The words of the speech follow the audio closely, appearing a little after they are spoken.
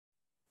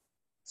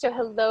So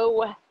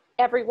hello,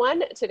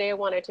 everyone. Today I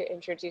wanted to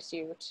introduce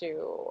you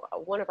to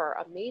one of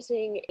our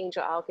amazing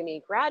Angel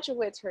Alchemy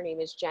graduates. Her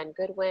name is Jen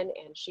Goodwin,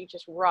 and she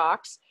just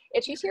rocks.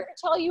 And she's here to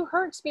tell you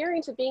her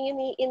experience of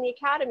being in the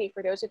academy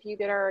for those of you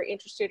that are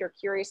interested or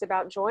curious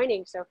about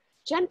joining. So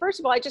Jen, first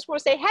of all, I just want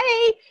to say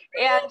hey,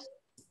 and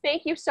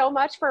thank you so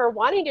much for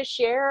wanting to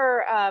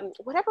share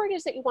whatever it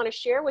is that you want to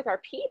share with our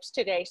peeps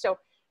today. So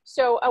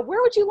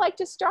where would you like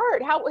to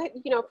start? How,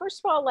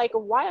 first of all, like,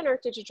 why on earth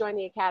did you join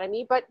the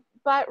academy? But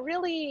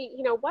really,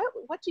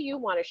 what do you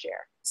want to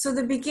share? So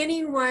the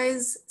beginning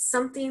was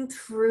something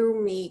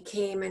through me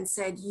came and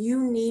said,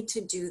 you need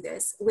to do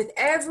this. With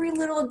every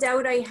little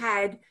doubt I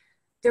had,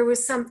 there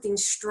was something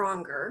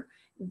stronger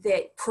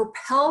that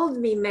propelled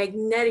me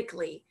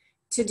magnetically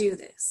to do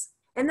this.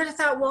 And then I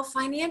thought, well,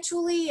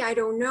 financially, I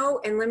don't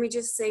know. And let me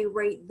just say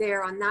right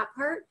there on that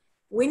part,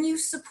 when you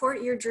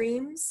support your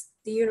dreams,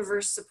 the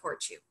universe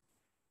supports you.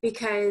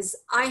 Because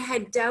I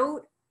had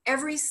doubt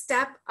every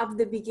step of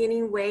the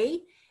beginning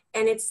way.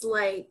 And it's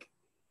like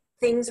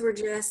things were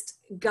just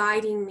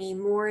guiding me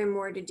more and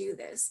more to do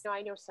this.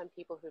 I know some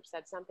people who've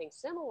said something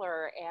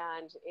similar,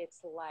 and it's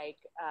like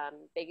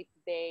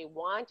they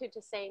wanted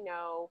to say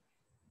no,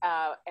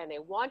 and they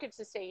wanted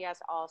to say yes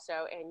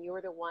also, and you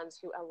were the ones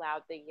who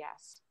allowed the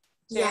yes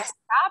to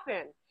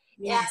happen.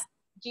 Yes.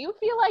 And do you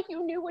feel like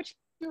you knew what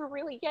you were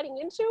really getting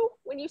into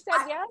when you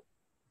said yes?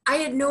 I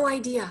had no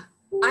idea.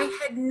 I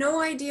had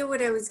no idea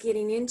what I was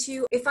getting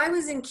into. If I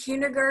was in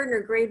kindergarten or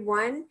grade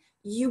 1,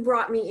 you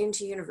brought me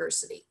into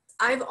university.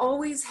 I've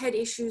always had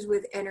issues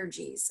with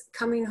energies,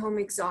 coming home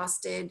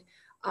exhausted,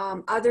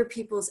 other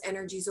people's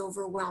energies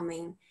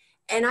overwhelming.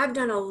 And I've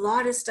done a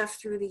lot of stuff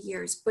through the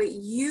years, but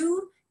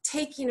you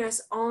taking us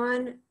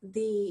on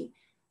the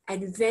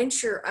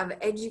adventure of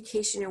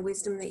education and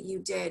wisdom that you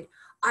did,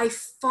 I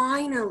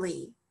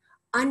finally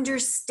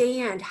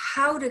understand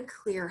how to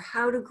clear,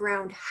 how to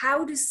ground,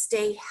 how to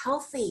stay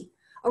healthy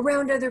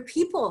around other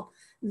people.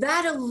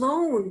 That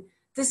alone,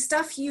 the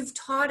stuff you've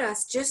taught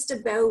us just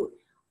about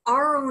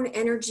our own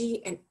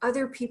energy and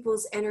other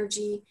people's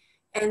energy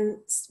and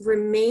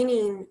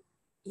remaining,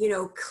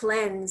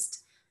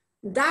 cleansed,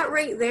 that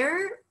right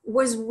there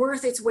was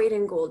worth its weight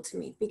in gold to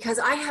me, because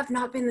I have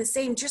not been the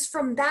same just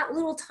from that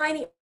little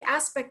tiny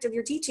aspect of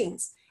your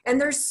teachings.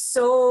 And there's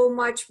so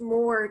much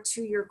more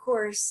to your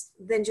course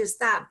than just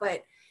that,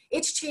 but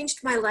it's changed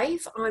my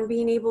life on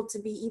being able to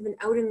be even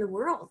out in the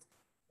world.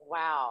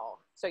 Wow.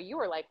 So you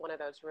were like one of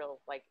those real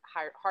like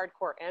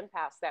hardcore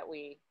empaths that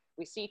we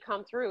see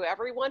come through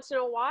every once in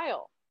a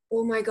while.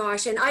 Oh my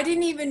gosh. And I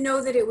didn't even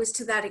know that it was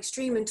to that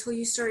extreme until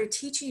you started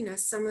teaching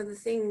us some of the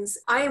things.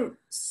 I am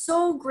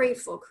so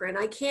grateful, Corinne.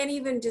 I can't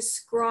even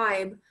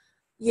describe,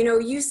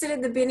 you said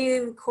at the beginning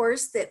of the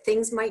course that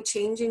things might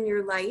change in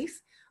your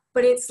life,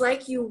 but it's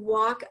like you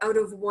walk out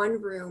of one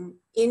room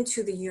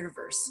into the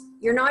universe.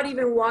 You're not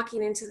even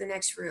walking into the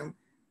next room.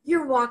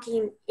 You're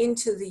walking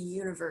into the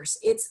universe.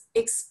 It's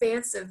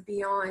expansive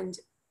beyond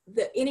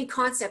any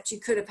concept you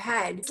could have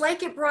had. It's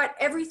like it brought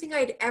everything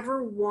I'd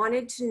ever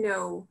wanted to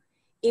know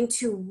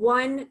into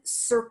one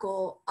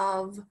circle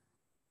of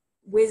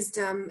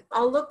wisdom.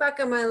 I'll look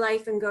back on my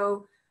life and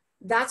go,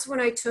 that's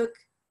when I took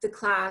the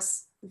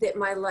class that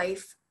my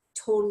life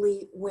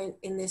totally went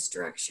in this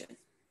direction.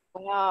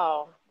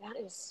 Wow,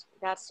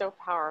 that's so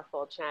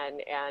powerful, Jen.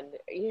 And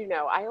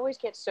I always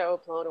get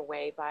so blown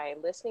away by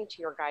listening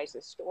to your guys'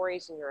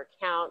 stories and your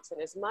accounts. And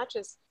as much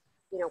as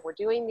we're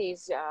doing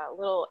these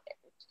little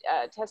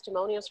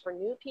testimonials for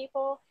new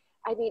people,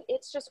 I mean,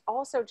 it's just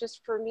also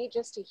just for me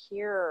just to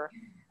hear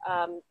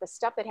the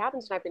stuff that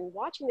happens. And I've been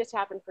watching this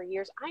happen for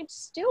years. I'm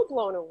still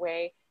blown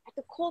away at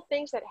the cool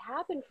things that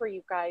happen for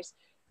you guys.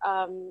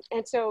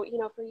 And so,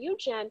 for you,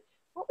 Jen,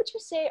 what would you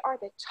say are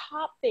the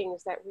top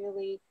things that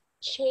really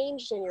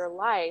changed in your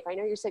life? I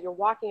know you said you're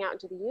walking out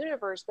into the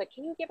universe, but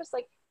can you give us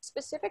like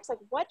specifics, like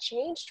what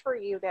changed for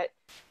you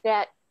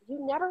that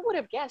you never would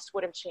have guessed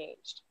would have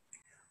changed?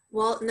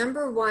 Well,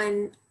 number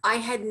one, I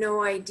had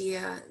no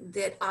idea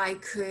that I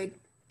could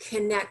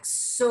connect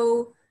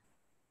so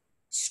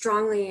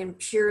strongly and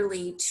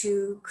purely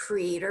to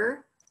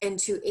Creator and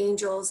to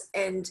angels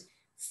and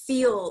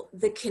feel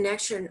the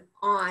connection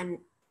on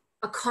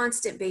a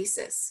constant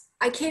basis.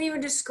 I can't even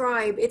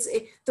describe,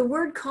 the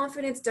word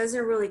confidence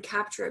doesn't really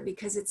capture it,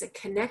 because it's a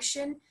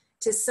connection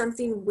to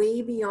something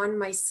way beyond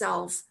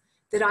myself,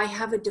 that I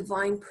have a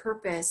divine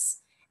purpose,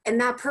 and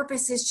that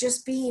purpose is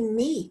just being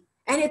me,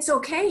 and it's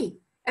okay.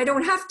 I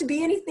don't have to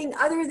be anything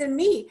other than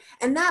me.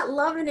 And that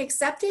love and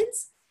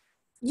acceptance,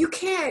 you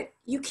can't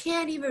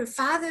even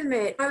fathom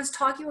it. I was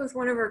talking with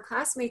one of our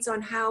classmates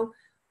on how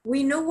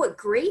we know what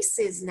grace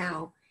is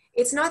now.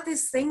 It's not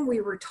this thing we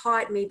were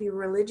taught maybe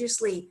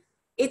religiously.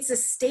 It's a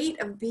state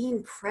of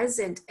being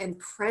present and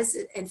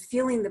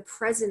feeling the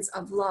presence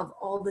of love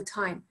all the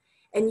time.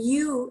 And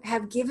you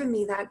have given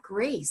me that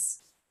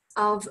grace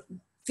of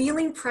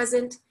feeling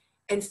present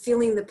and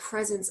feeling the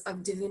presence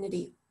of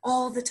divinity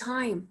all the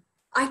time.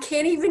 I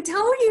can't even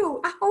tell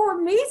you how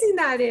amazing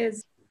that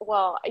is.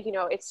 Well,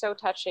 it's so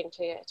touching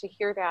to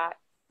hear that,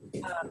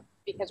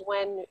 because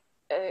when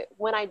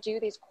when I do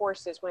these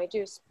courses, when I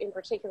do in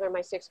particular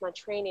my 6-month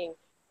training,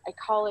 I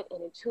call it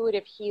an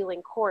intuitive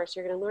healing course.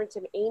 You're going to learn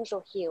some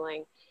angel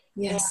healing.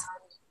 Yes.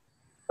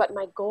 But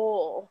my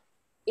goal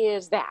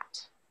is that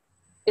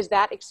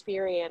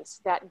experience,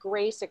 that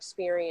grace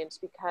experience,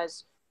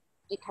 because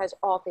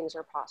all things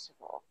are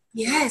possible.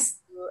 Yes.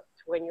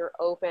 When you're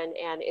open,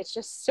 and it's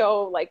just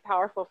so like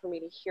powerful for me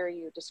to hear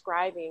you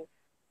describing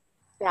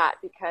that,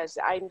 because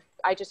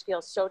I just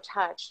feel so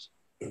touched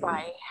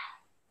by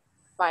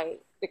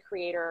the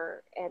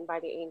creator and by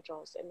the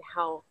angels, and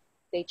how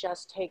they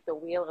just take the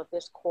wheel of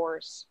this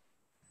course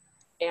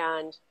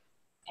and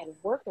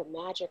work the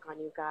magic on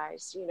you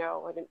guys, you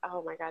know, and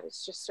oh my God,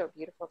 it's just so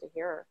beautiful to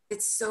hear.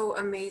 It's so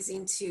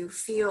amazing to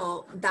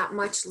feel that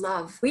much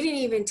love. We didn't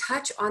even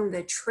touch on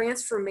the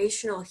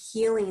transformational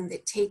healing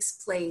that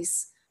takes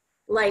place,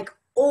 like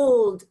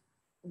old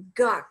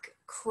guck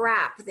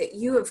crap that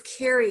you have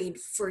carried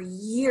for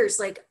years,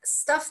 like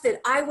stuff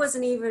that I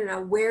wasn't even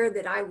aware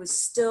that I was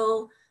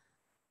still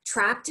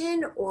trapped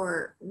in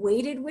or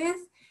weighted with.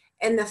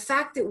 And the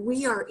fact that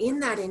we are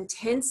in that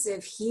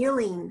intensive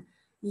healing,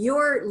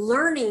 you're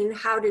learning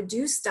how to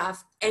do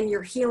stuff and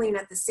you're healing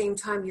at the same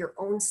time your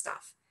own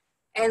stuff.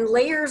 And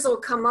layers will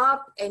come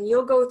up and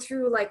you'll go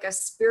through like a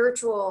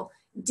spiritual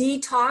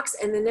detox.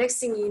 And the next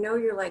thing you know,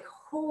 you're like,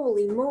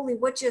 holy moly,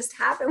 what just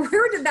happened?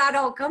 Where did that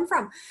all come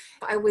from?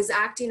 I was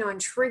acting on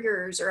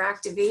triggers or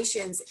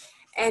activations,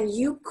 and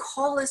you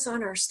call us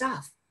on our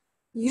stuff.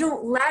 You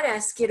don't let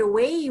us get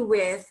away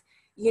with,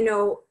 you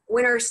know,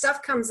 when our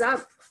stuff comes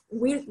up,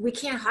 we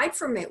can't hide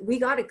from it. We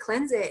got to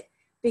cleanse it,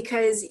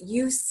 because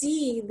you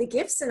see the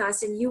gifts in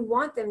us and you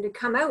want them to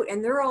come out,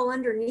 and they're all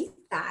underneath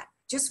that,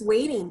 just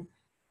waiting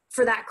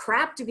for that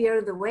crap to be out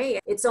of the way.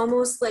 It's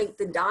almost like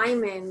the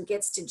diamond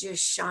gets to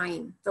just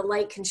shine. The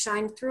light can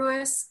shine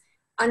through us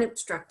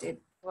unobstructed.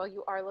 Well,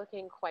 you are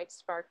looking quite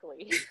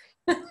sparkly.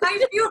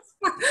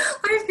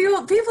 I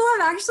feel people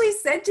have actually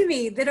said to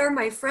me that are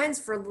my friends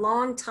for a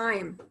long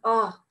time,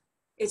 oh,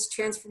 it's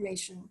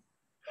transformational.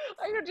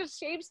 I know, it just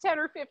shaves 10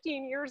 or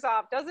 15 years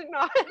off, does it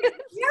not?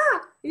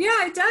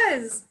 Yeah, it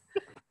does.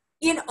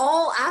 In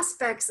all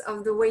aspects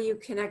of the way you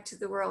connect to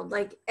the world,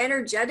 like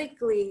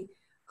energetically,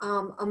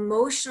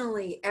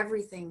 emotionally,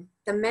 everything,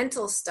 the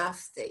mental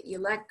stuff that you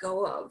let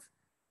go of.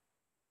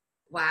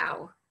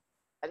 Wow.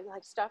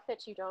 Like stuff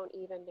that you don't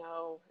even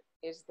know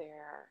is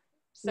there.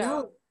 So.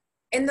 No.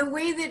 And the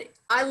way that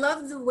I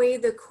love the way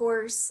the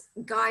course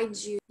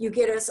guides you, you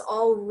get us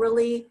all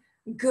really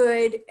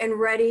good and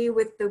ready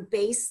with the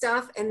base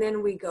stuff, and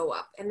then we go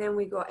up, and then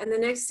we go, and the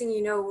next thing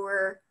you know,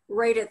 we're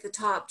right at the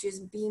top,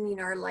 just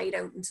beaming our light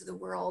out into the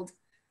world.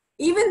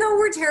 Even though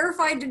we're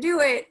terrified to do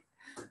it,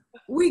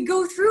 we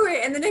go through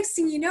it, and the next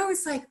thing you know,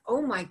 it's like,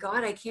 oh my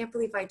God, I can't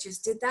believe I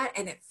just did that,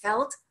 and it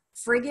felt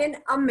friggin'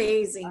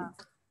 amazing.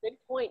 Good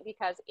point,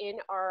 because in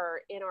our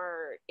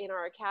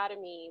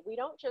academy, we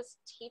don't just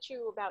teach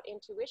you about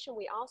intuition,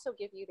 we also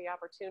give you the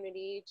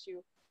opportunity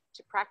to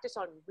practice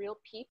on real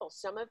people,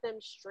 some of them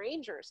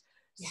strangers.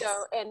 Yes.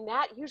 So, and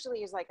that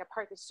usually is like a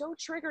part that's so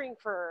triggering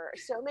for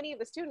so many of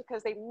the students,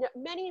 because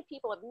many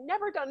people have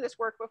never done this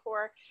work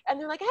before, and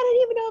they're like, I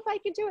don't even know if I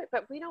can do it.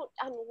 But we don't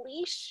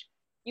unleash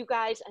you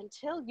guys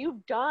until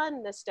you've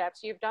done the steps,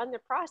 you've done the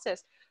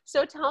process.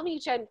 So tell me,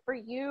 Jen, for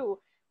you,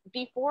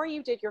 before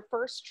you did your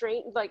first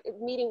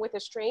meeting with a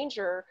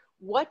stranger,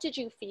 what did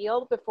you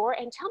feel before?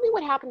 And tell me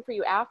what happened for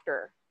you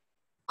after.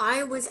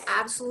 I was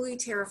absolutely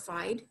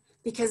terrified,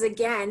 because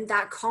again,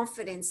 that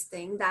confidence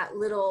thing, that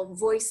little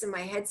voice in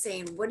my head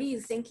saying, what are you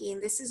thinking?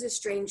 This is a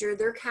stranger.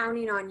 They're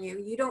counting on you.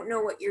 You don't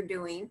know what you're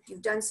doing.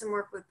 You've done some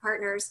work with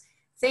partners.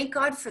 Thank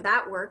God for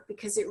that work,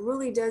 because it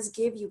really does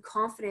give you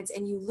confidence,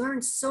 and you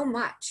learn so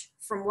much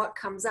from what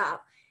comes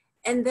up.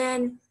 And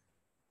then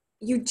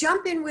you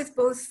jump in with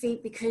both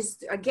feet,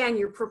 because again,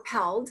 you're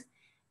propelled.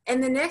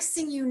 And the next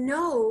thing you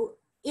know,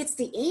 it's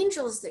the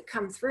angels that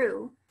come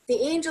through.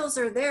 The angels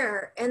are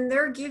there, and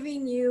they're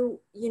giving you,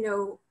 you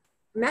know,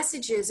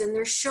 messages, and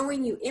they're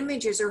showing you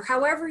images, or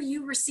however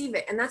you receive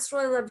it. And that's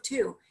what I love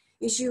too,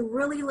 is you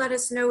really let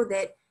us know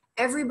that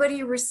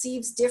everybody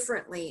receives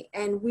differently,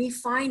 and we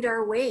find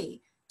our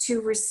way to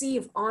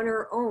receive on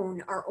our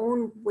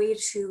own way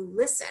to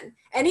listen.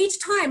 And each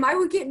time I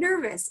would get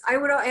nervous. I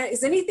would,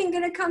 is anything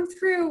going to come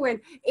through? And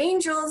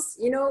angels,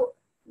 you know,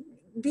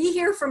 be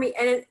here for me.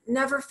 And it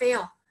never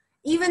fail.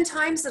 Even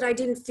times that I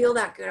didn't feel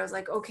that good, I was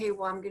like, okay,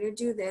 well, I'm going to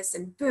do this,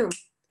 and boom.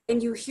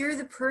 And you hear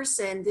the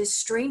person, this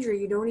stranger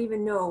you don't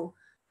even know,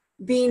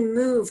 being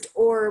moved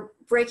or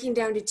breaking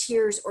down to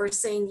tears or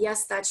saying,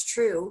 yes, that's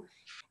true.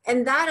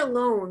 And that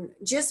alone,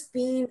 just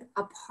being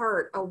a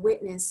part, a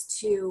witness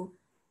to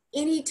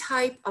any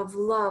type of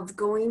love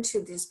going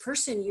to this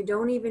person you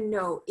don't even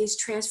know,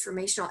 is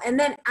transformational. And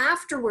then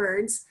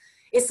afterwards,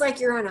 it's like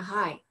you're on a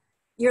high.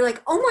 You're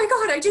like, oh my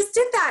God, I just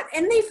did that,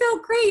 and they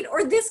felt great,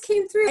 or this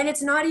came through. And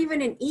it's not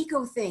even an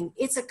ego thing.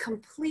 It's a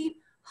complete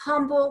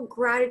humble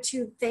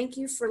gratitude. Thank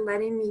you for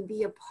letting me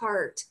be a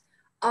part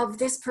of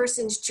this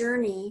person's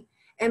journey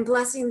and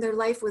blessing their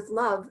life with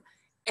love.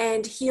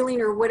 and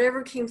healing or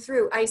whatever came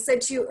through. I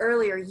said to you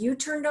earlier, you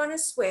turned on a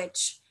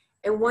switch,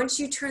 and once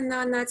you turned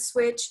on that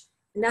switch,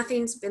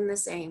 nothing's been the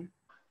same.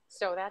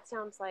 So that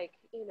sounds like,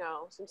 you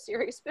know, some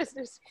serious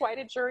business, quite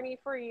a journey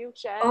for you,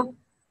 Jen. Oh,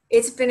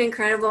 it's been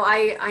incredible.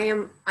 I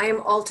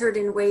am altered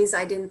in ways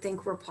I didn't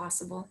think were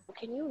possible.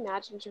 Can you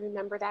imagine to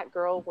remember that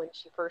girl when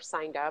she first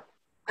signed up?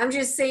 I'm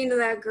just saying to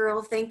that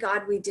girl, thank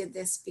God we did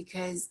this,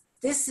 because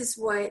this is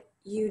what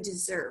you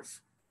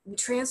deserve.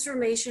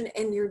 Transformation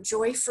and your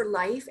joy for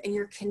life and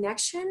your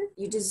connection,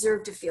 you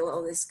deserve to feel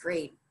all this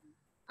great,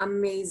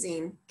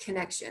 amazing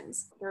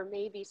connections. There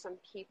may be some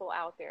people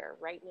out there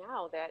right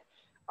now that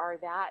are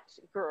that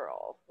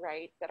girl,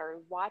 right? That are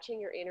watching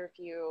your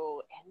interview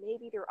and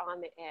maybe they're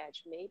on the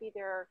edge. Maybe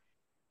they're,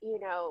 you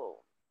know,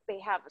 they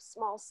have a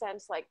small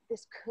sense like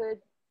this could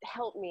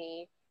help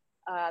me.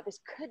 This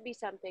could be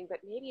something, but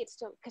maybe it's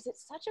still, because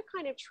it's such a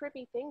kind of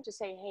trippy thing to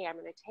say, hey, I'm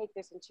going to take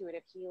this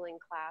intuitive healing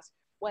class.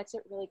 What's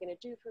it really going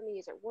to do for me?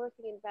 Is it worth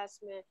the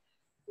investment?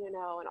 You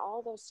know, and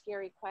all those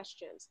scary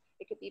questions.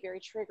 It could be very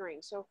triggering.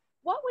 So,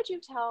 what would you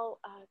tell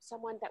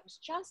someone that was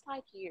just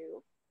like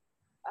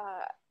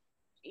uh,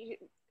 you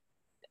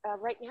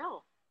right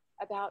now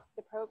about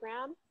the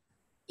program?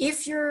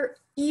 If you're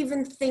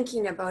even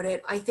thinking about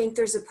it, I think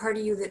there's a part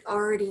of you that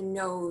already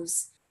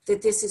knows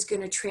that this is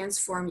going to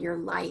transform your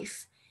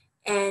life.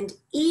 And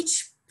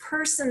each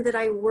person that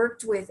I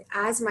worked with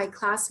as my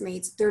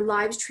classmates, their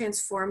lives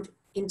transformed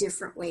in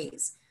different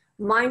ways.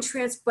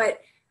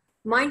 But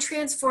mine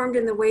transformed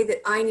in the way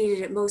that I needed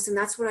it most. And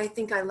that's what I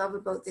think I love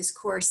about this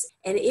course.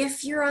 And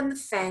if you're on the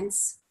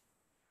fence,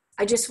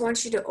 I just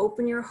want you to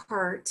open your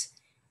heart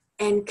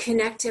and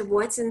connect to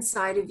what's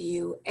inside of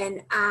you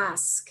and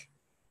ask,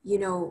 you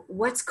know,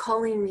 what's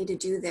calling me to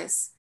do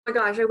this? Oh my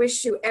gosh, I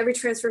wish you every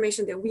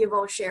transformation that we have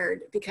all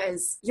shared,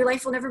 because your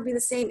life will never be the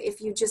same if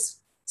you just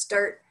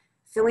start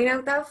filling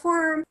out that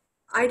form.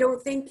 I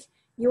don't think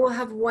you will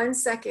have 1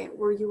 second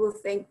where you will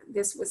think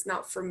this was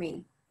not for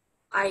me.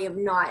 I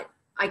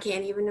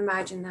can't even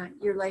imagine that.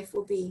 Your life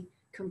will be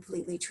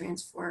completely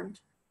transformed.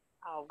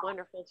 Oh,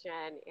 wonderful,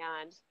 Jen.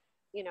 And,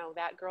 you know,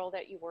 that girl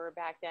that you were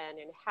back then,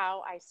 and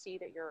how I see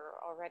that you're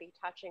already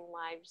touching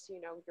lives. You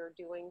know, you're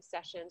doing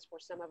sessions for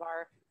some of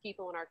our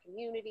people in our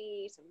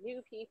community, some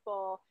new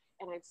people,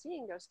 and I'm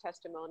seeing those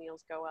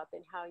testimonials go up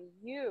and how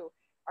you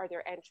are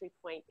their entry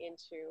point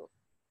into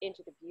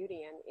the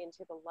beauty and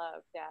into the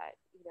love that,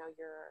 you know,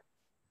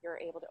 you're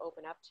able to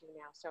open up to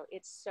now. So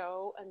it's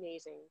so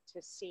amazing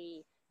to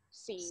see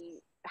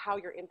how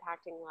you're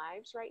impacting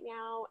lives right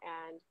now.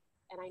 And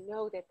I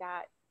know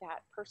that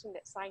person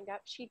that signed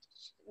up, she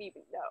didn't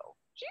even know.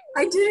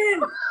 I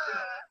didn't.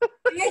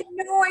 I had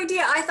no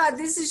idea. I thought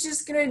this is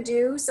just going to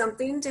do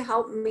something to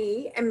help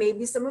me and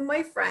maybe some of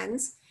my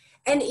friends.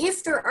 And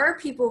if there are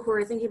people who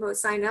are thinking about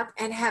signing up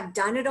and have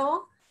done it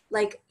all,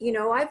 like, you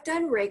know, I've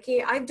done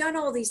Reiki, I've done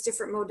all these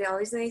different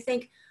modalities, and they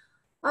think,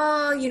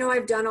 oh, you know,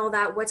 I've done all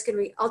that. What's going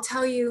to be? I'll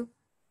tell you,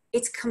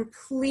 it's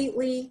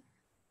completely,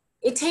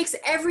 it takes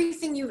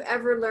everything you've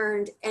ever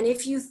learned. And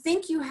if you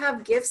think you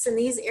have gifts in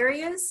these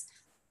areas,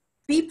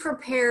 be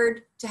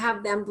prepared to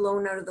have them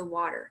blown out of the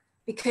water,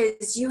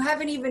 because you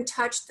haven't even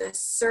touched the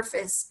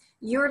surface.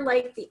 You're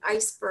like the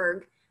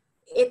iceberg.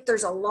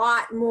 There's a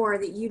lot more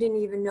that you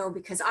didn't even know,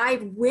 because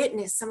I've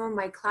witnessed some of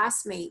my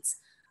classmates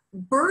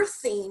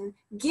birthing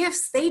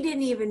gifts they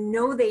didn't even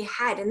know they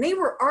had. And they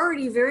were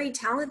already very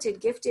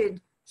talented,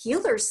 gifted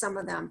healers, some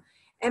of them.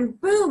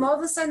 And boom, all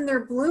of a sudden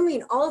they're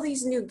blooming all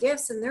these new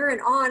gifts and they're in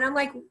awe. And I'm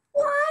like,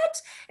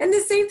 what? And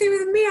the same thing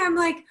with me. I'm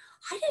like,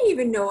 I didn't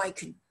even know I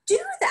could do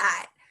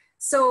that.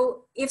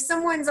 So if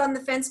someone's on the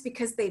fence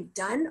because they've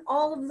done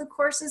all of the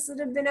courses that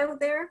have been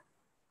out there,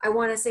 I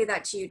want to say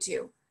that to you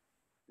too.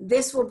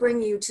 This will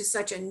bring you to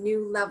such a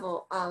new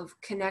level of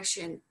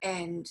connection,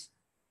 and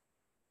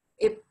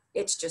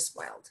it's just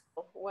wild.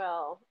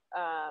 Well,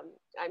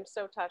 I'm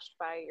so touched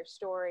by your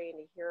story and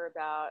to hear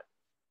about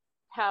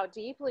how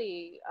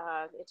deeply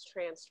it's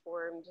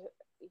transformed,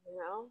 you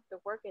know, the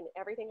work, and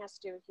everything has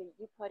to do with you.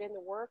 You put in the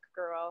work,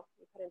 girl.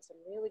 You put in some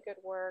really good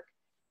work.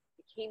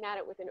 You came at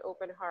it with an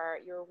open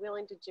heart. You were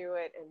willing to do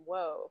it, and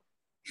whoa.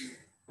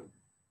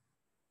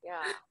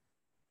 Yeah.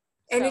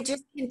 And So, it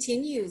just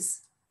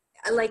continues.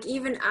 Like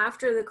even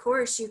after the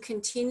course, you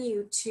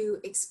continue to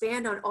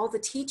expand on all the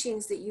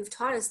teachings that you've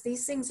taught us.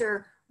 These things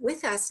are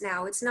with us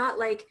now. It's not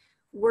like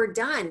we're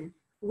done.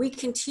 We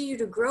continue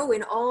to grow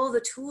in all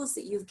the tools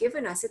that you've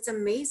given us. It's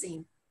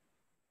amazing.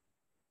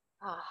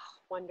 ah,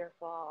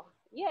 wonderful.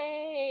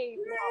 Yay.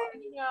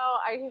 Well, you know,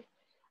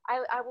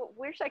 I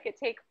wish I could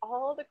take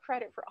all the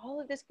credit for all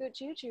of this good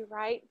juju,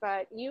 right?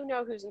 But you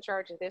know who's in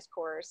charge of this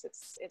course.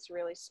 It's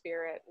really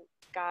spirit,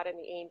 God, and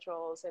the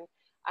angels. And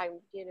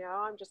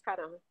I'm just kind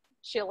of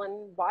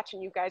chilling,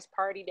 watching you guys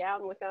party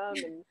down with them,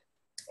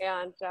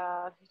 and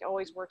it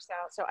always works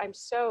out. So I'm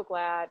so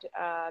glad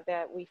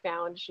that we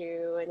found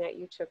you and that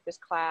you took this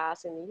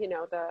class, and you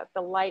know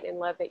the light and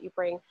love that you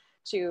bring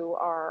to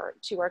our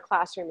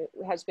classroom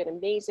has been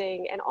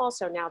amazing, and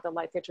also now the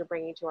light that you're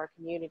bringing to our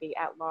community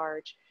at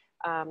large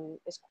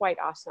is quite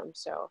awesome.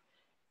 So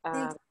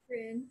Thanks,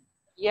 Corinne.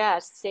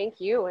 Yes,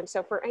 thank you. And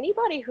so for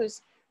anybody who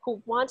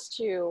wants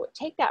to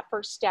take that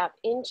first step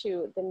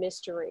into the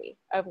mystery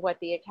of what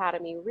the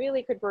Academy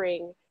really could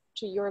bring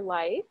to your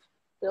life,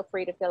 feel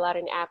free to fill out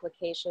an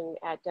application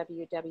at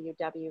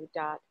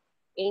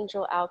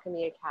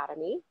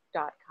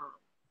www.angelalchemyacademy.com.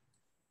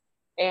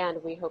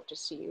 And we hope to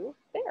see you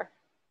there.